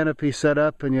your canopy set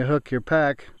up and you hook your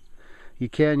pack, you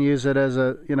can use it as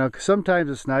a, you know, 'cause sometimes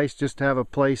it's nice just to have a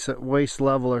place at waist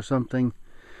level or something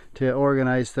to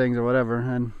organize things or whatever.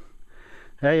 And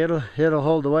hey, it'll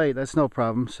hold the weight. That's no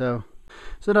problem. So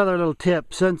it's another little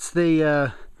tip. Since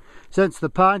the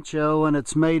poncho, when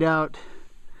it's made out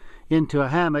into a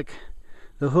hammock,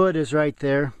 the hood is right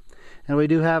there, and we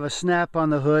do have a snap on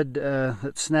the hood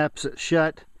that snaps it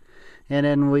shut, and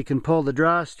then we can pull the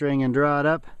drawstring and draw it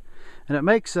up, and it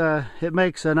makes a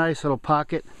nice little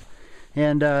pocket.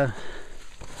 And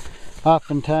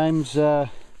oftentimes I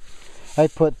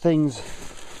put things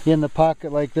in the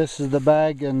pocket like this. Is the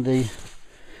bag and the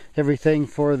everything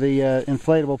for the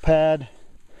inflatable pad.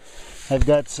 I've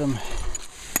got some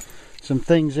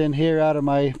things in here out of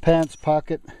my pants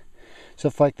pocket,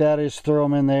 stuff like that. I just throw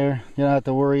them in there. You don't have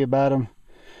to worry about them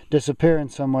disappearing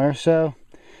somewhere. So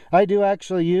I do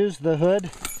actually use the hood.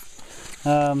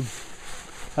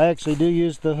 I actually do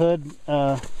use the hood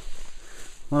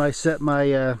when I set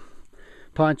my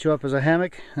poncho up as a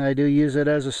hammock. I do use it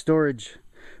as a storage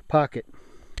pocket.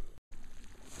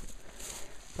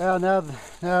 Well,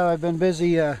 now I've been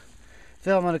busy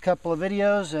filming a couple of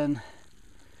videos and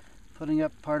putting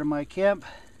up part of my camp.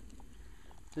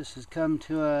 This has come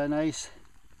to a nice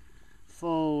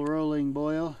full rolling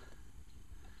boil,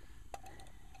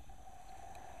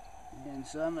 and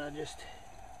so I'm going to just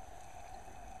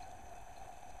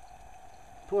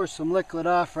pour some liquid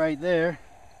off right there.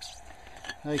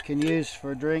 I can use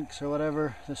for drinks or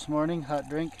whatever this morning, hot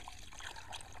drink.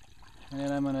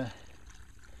 And I'm going to,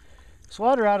 this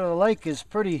water out of the lake is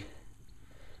pretty,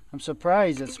 I'm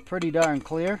surprised it's pretty darn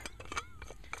clear.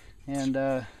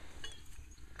 And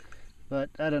but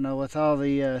I don't know, with all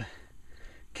the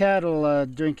cattle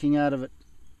drinking out of it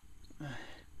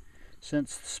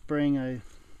since the spring, I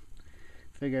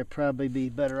figure I'd probably be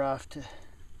better off to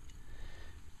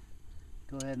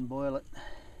go ahead and boil it.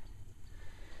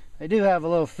 I do have a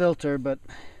little filter, but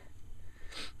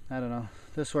I don't know,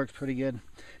 this works pretty good.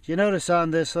 You notice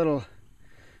on this little,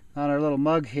 on our little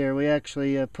mug here, we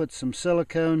actually put some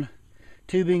silicone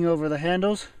tubing over the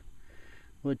handles,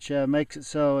 which makes it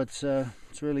so it's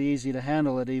really easy to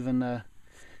handle it. Even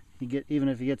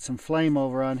if you get some flame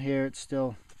over on here, it's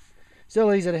still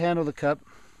easy to handle the cup.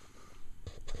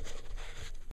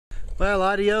 Well,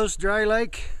 adios Dry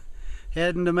Lake.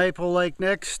 Heading to Maple Lake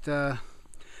next.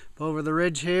 Over the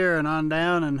ridge here and on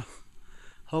down, and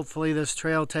hopefully this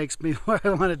trail takes me where I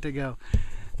want it to go.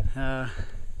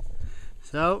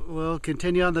 So we'll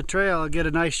continue on the trail. I'll get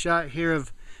a nice shot here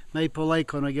of Maple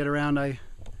Lake when we get around. I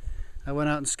went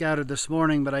out and scouted this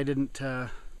morning, but I didn't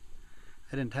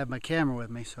have my camera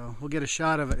with me, so we'll get a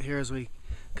shot of it here as we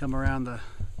come over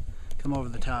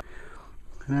the top.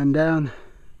 And then down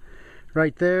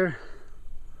right there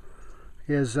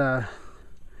is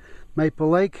Maple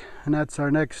Lake, and that's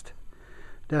our next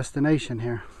destination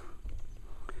here.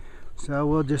 So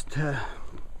we'll just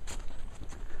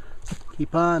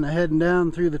keep on heading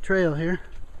down through the trail here.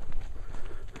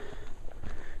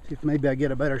 See if maybe I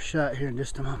get a better shot here in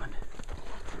just a moment.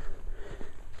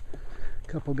 A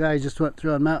couple guys just went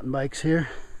through on mountain bikes here.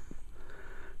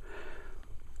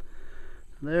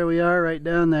 There we are, right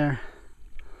down there.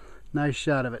 Nice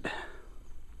shot of it.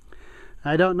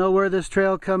 I don't know where this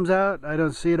trail comes out. I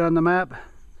don't see it on the map,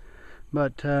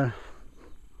 but I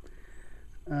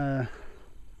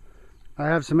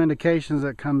have some indications that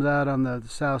it comes out on the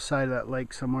south side of that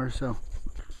lake somewhere, so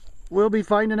we'll be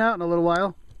finding out in a little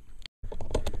while.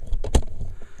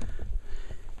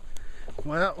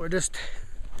 Well, we're just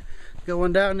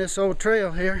going down this old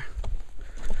trail here.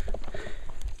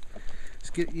 Let's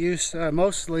get used,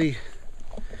 mostly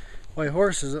by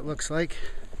horses it looks like.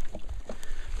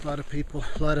 A lot of people,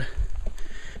 a lot of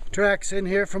tracks in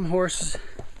here from horses,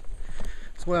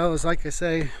 as well as, like I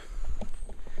say,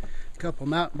 a couple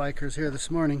mountain bikers here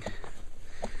this morning.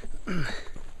 A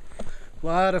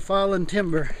lot of fallen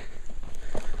timber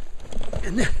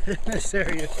in this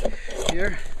area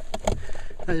here.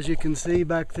 As you can see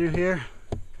back through here,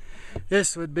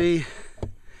 this would be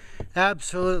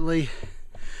absolutely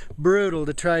brutal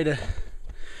to try to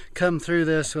come through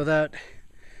this without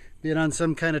being on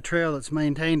some kind of trail that's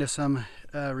maintained to some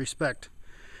respect.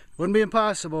 Wouldn't be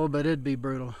impossible, but it'd be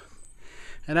brutal.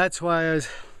 And that's why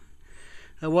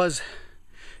I was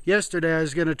yesterday I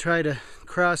was going to try to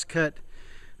cross cut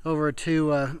over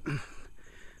to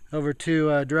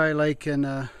Dry Lake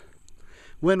and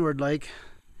Windward Lake,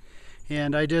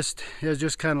 and it was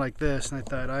just kind of like this, and I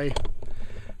thought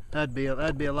that'd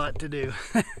be a lot to do.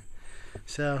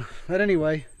 So, but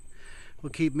anyway,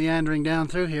 we'll keep meandering down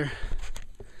through here,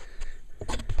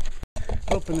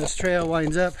 hoping this trail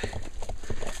winds up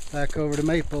back over to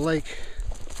Maple Lake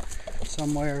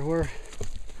somewhere.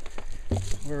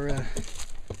 We're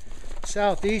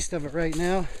southeast of it right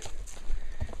now,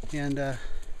 and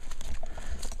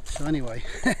so anyway,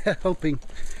 hoping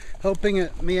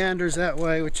it meanders that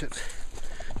way, which it's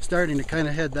starting to kind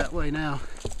of head that way now.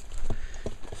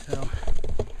 So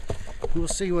we'll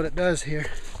see what it does here.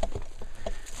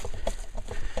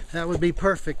 That would be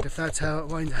perfect if that's how it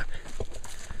winds up.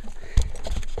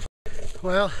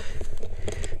 Well,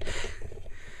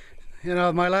 you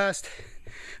know, my last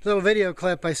little video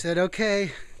clip, I said,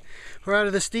 okay, we're out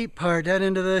of the steep part, down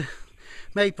into the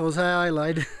maples. I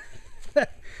lied.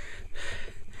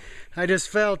 I just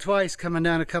fell twice coming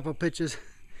down a couple pitches.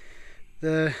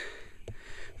 The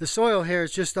soil here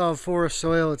is just all forest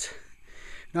soil. It's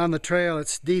on the trail,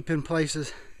 it's deep in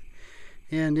places,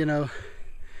 and you know,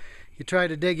 you try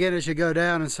to dig in as you go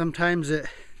down, and sometimes it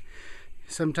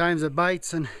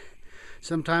bites, and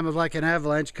sometimes like an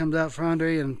avalanche comes out from under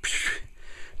you, and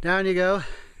down you go.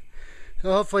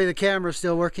 So hopefully the camera's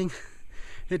still working.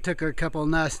 It took her a couple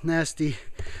nasty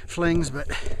flings, but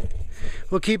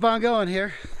we'll keep on going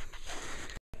here.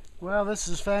 Well, this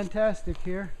is fantastic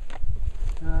here.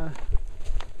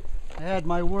 I had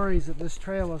my worries that this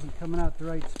trail wasn't coming out the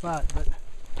right spot, but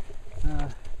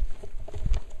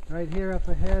right here up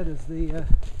ahead is the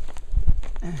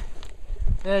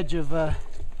edge of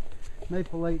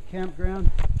Maple Lake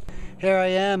Campground. Here I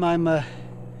am. I'm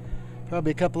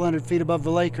probably a couple hundred feet above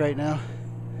the lake right now.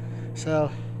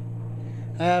 So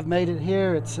I have made it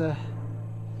here. It's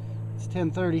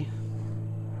 10:30,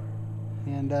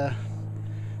 and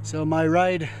so my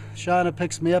ride, Shauna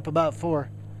picks me up about 4.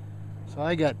 So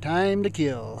I got time to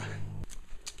kill.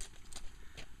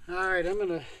 Alright, I'm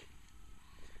gonna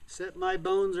set my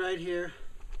bones right here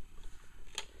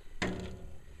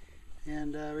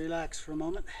and relax for a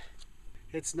moment.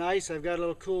 It's nice. I've got a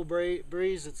little cool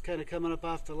breeze that's kind of coming up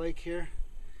off the lake here.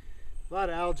 A lot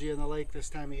of algae in the lake this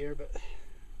time of year, but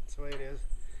that's the way it is.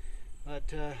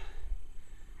 But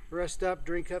rest up,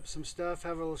 drink up some stuff,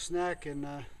 have a little snack, and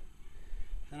then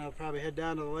I'll probably head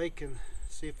down to the lake and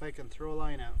see if I can throw a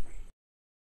line out.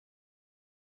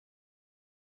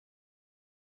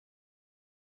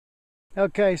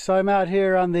 Okay, so I'm out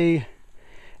here on the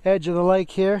edge of the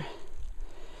lake here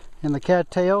in the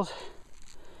cattails,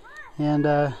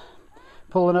 and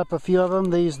pulling up a few of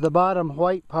them. The bottom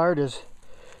white part is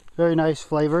very nice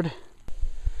flavored.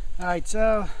 Alright,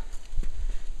 so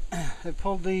I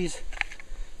pulled these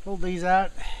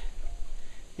out.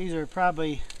 These are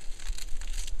probably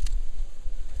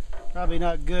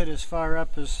not good as far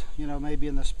up as, you know, maybe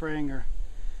in the spring or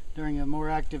during a more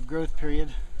active growth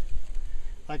period.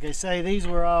 Like I say, these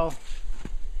were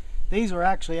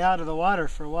actually out of the water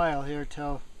for a while here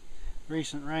till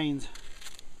recent rains.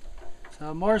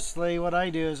 So mostly what I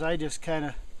do is I just kind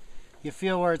of, you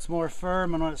feel where it's more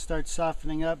firm, and when it starts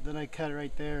softening up, then I cut it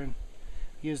right there and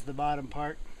use the bottom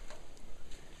part.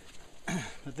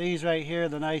 But these right here,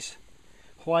 the nice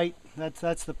white,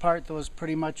 that's the part that was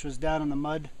pretty much down in the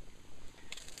mud.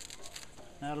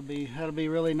 That'll be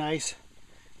really nice.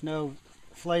 No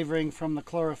flavoring from the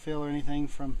chlorophyll or anything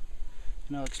from,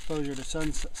 you know, exposure to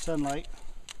sunlight.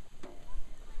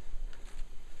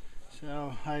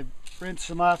 So I rinsed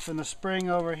them off in the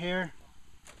spring over here,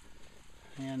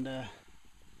 and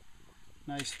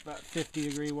nice about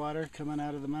 50-degree water coming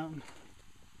out of the mountain.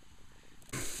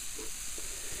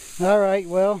 All right,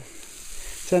 well,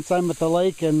 since I'm at the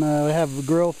lake and we have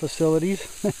grill facilities,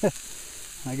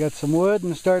 I got some wood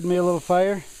and started me a little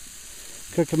fire.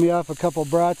 Cooking me off a couple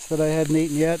brats that I hadn't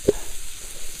eaten yet.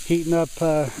 Heating up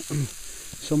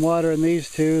some water in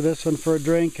these two. This one for a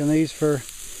drink, and these for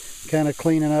kind of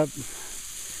cleaning up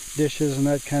dishes and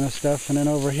that kind of stuff. And then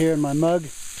over here in my mug,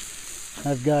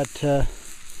 I've got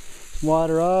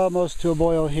water almost to a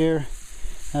boil here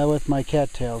with my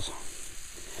cattails.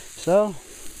 So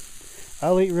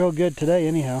I'll eat real good today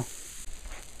anyhow.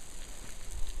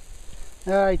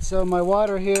 Alright, so my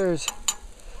water here is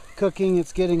cooking.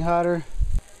 It's getting hotter.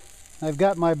 I've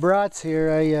got my brats here.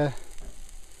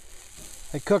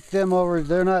 I cooked them over.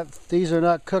 These are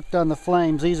not cooked on the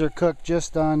flames. These are cooked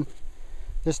just on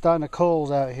the coals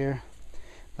out here.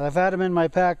 But I've had them in my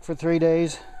pack for 3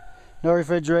 days. No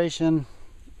refrigeration.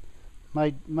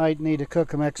 Might need to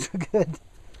cook them extra good.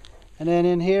 And then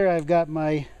in here I've got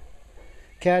my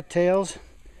cattails.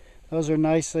 Those are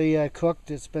nicely cooked.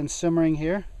 It's been simmering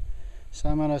here So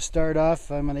I'm going to start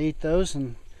off, I'm going to eat those,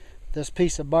 and this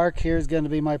piece of bark here is going to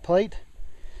be my plate.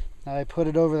 I put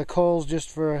it over the coals just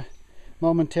for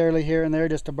momentarily here and there,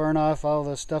 just to burn off all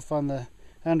the stuff on the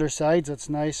undersides. It's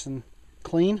nice and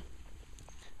clean.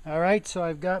 Alright, so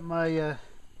I've got my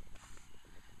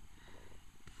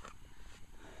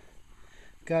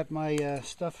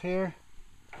stuff here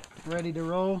ready to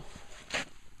roll.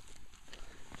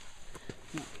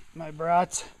 My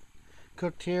brats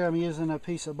cooked here. I'm using a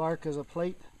piece of bark as a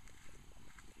plate.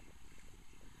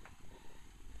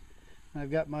 I've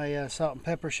got my salt and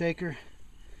pepper shaker,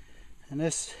 and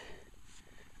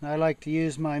I like to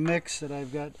use my mix that I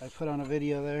put on a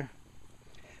video there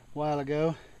a while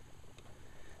ago.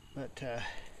 But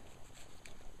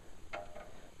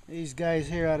these guys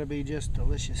here ought to be just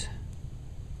delicious.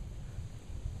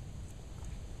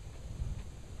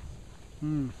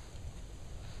 Oh.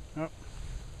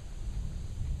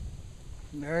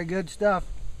 Very good stuff.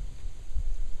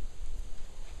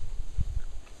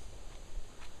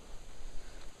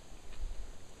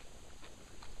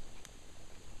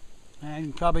 And you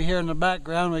can probably hear in the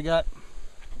background looks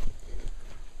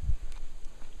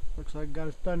like we got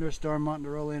a thunderstorm wanting to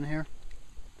roll in here.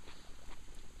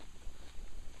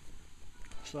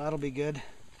 So that'll be good.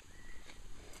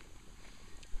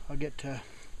 I'll get to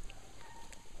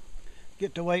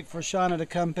wait for Shauna to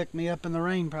come pick me up in the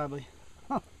rain probably.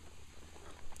 Huh.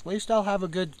 At least I'll have a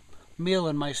good meal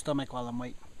in my stomach while I'm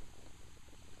waiting.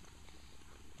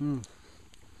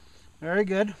 Very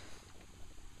good.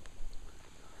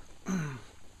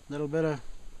 Little bit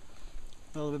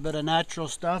of natural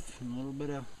stuff and a little bit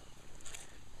of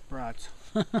brats.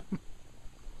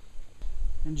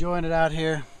 Enjoying it out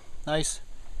here. Nice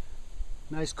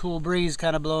cool breeze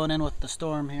kind of blowing in with the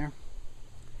storm here.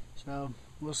 So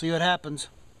we'll see what happens.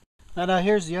 And now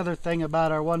here's the other thing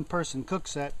about our one-person cook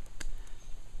set.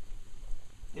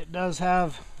 It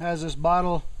has this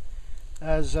bottle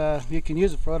as you can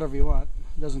use it for whatever you want.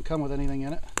 It doesn't come with anything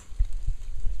in it.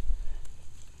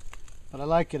 But I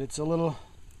like it. It's a little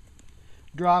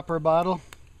dropper bottle.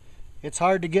 It's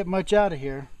hard to get much out of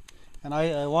here, and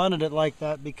I wanted it like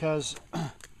that because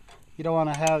you don't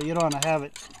want to have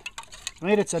it. I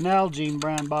mean, it's an Nalgene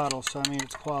brand bottle, so I mean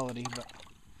it's quality,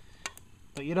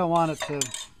 but you don't want it to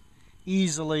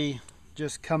easily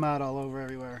just come out all over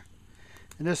everywhere.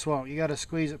 And this won't. You got to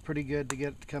squeeze it pretty good to get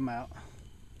it to come out.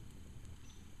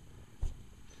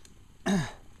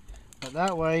 But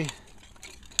that way,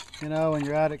 you know, when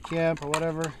you're out at camp or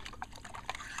whatever,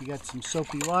 you got some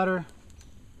soapy water.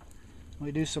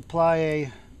 We do supply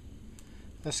a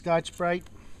Scotch-Brite,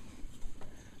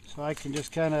 so I can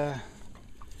just kind of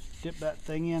dip that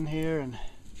thing in here. And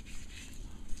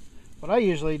what I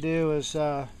usually do is,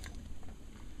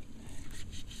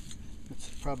 it's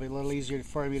probably a little easier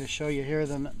for me to show you here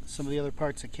than some of the other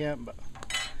parts of camp, but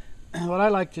what I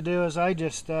like to do is I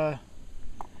just get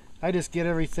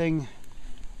everything,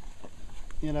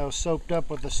 you know, soaked up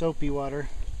with the soapy water,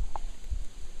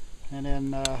 and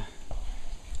then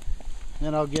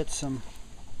I'll get some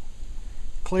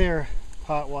clear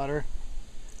hot water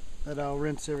that I'll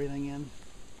rinse everything in.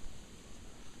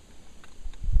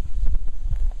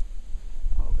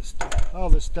 All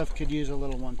this stuff could use a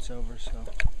little once over, so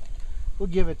we'll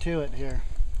give it to it here.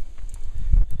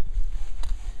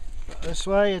 This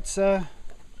way it's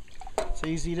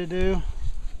easy to do,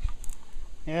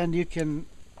 and you can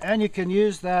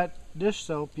use that dish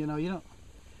soap. You know, it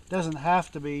doesn't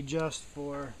have to be just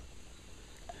for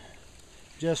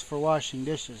washing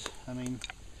dishes. I mean,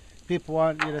 people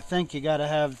want you to think you got to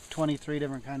have 23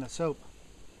 different kind of soap.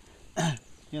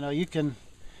 You know, you can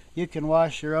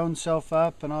wash your own self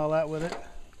up and all that with it.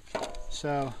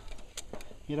 So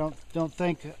you don't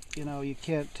think, you know, you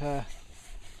can't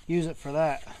use it for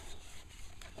that.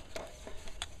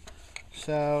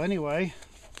 So anyway,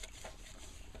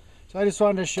 so I just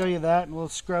wanted to show you that, and we'll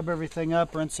scrub everything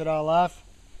up, rinse it all off,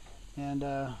 and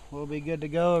we'll be good to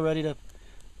go, ready to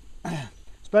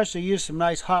especially use some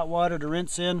nice hot water to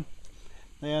rinse in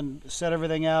and set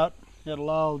everything out.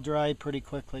 It'll all dry pretty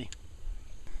quickly.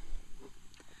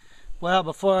 Well,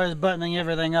 before I was buttoning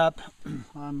everything up,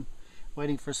 I'm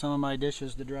waiting for some of my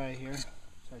dishes to dry here, so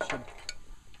I should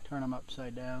turn them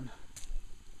upside down.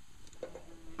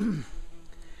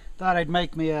 Thought I'd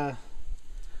make me a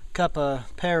cup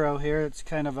of Pero here. It's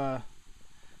kind of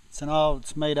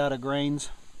it's made out of grains.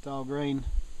 It's all grain.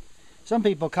 Some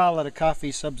people call it a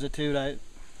coffee substitute. I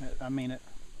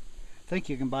think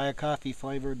you can buy a coffee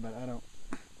flavored, but I don't.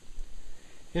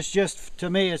 It's just, to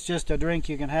me, it's just a drink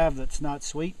you can have that's not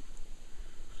sweet.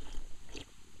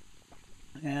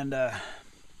 And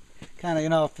kind of, you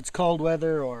know, if it's cold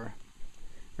weather, or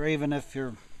even if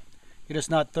you're you're just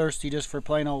not thirsty just for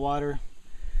plain old water.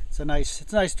 It's a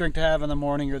nice drink to have in the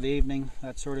morning or the evening,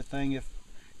 that sort of thing. If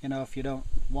if you don't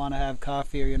want to have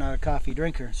coffee or you're not a coffee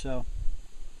drinker. So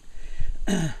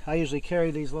I usually carry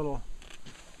these little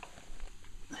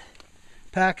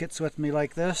packets with me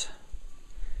like this,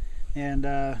 and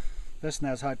this one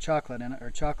has hot chocolate in it, or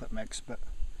chocolate mix, but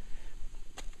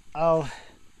I'll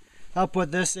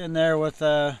put this in there with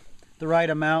the right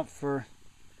amount for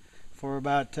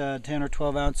about 10 or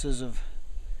 12 ounces of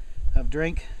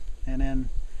drink, and then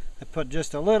I put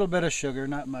just a little bit of sugar,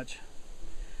 not much,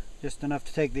 just enough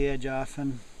to take the edge off,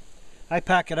 and I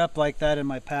pack it up like that in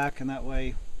my pack, and that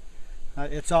way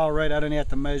it's all right. I don't even have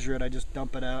to measure it. I just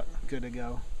dump it out, good to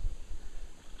go.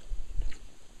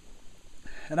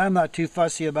 And I'm not too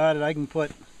fussy about it. I can put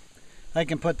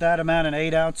that amount in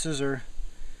 8 ounces or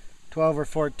 12 or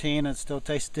 14, and it still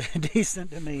tastes decent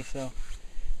to me. So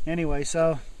anyway,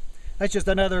 so that's just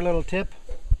another little tip.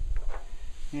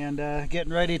 And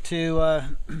getting ready to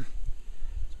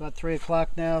it's about 3 o'clock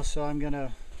now, so I'm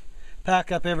gonna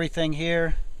pack up everything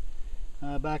here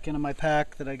back into my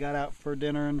pack that I got out for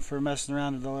dinner and for messing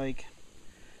around at the lake.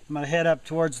 I'm gonna head up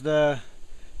towards the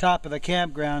top of the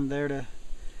campground there to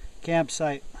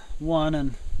campsite 1,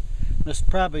 and just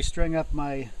probably string up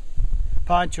my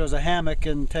poncho as a hammock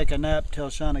and take a nap till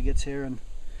Shauna gets here. And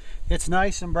it's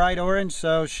nice and bright orange,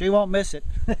 so she won't miss it.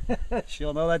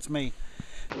 She'll know that's me.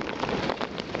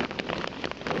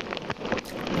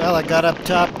 Well, I got up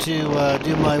top to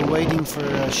do my waiting for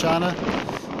Shauna,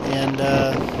 and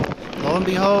lo and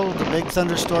behold, the big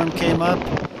thunderstorm came up.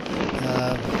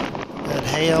 Had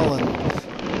hail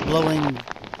and blowing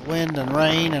wind and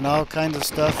rain and all kinds of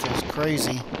stuff. It was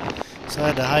crazy. So I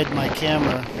had to hide my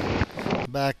camera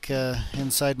back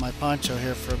inside my poncho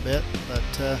here for a bit. But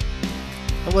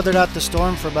I weathered out the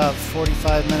storm for about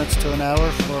 45 minutes to an hour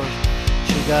before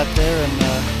she got there, and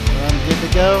I'm good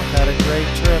to go. Had a great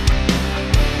trip.